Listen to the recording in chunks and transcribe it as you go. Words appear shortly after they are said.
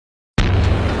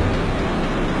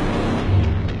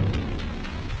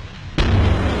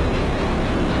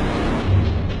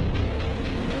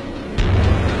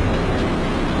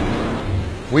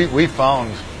We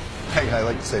found, I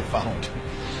like to say found,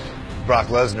 Brock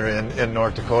Lesnar in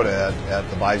North Dakota at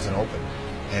the Bison Open,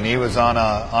 and he was on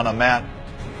a mat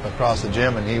across the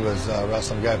gym, and he was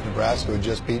wrestling a guy from Nebraska who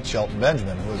just beat Shelton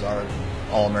Benjamin, who was our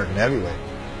All-American heavyweight,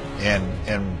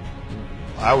 and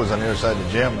I was on the other side of the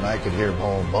gym, and I could hear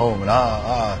boom, boom,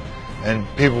 and and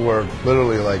people were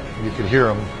literally like, you could hear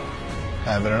them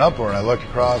kind of in an uproar, and I looked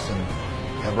across,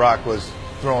 and Brock was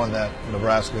throwing that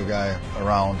Nebraska guy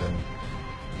around, and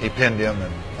he pinned him,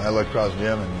 and I looked across the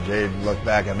gym, and Jade looked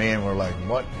back at me, and we're like,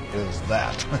 what is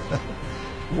that?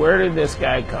 Where did this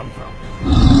guy come from?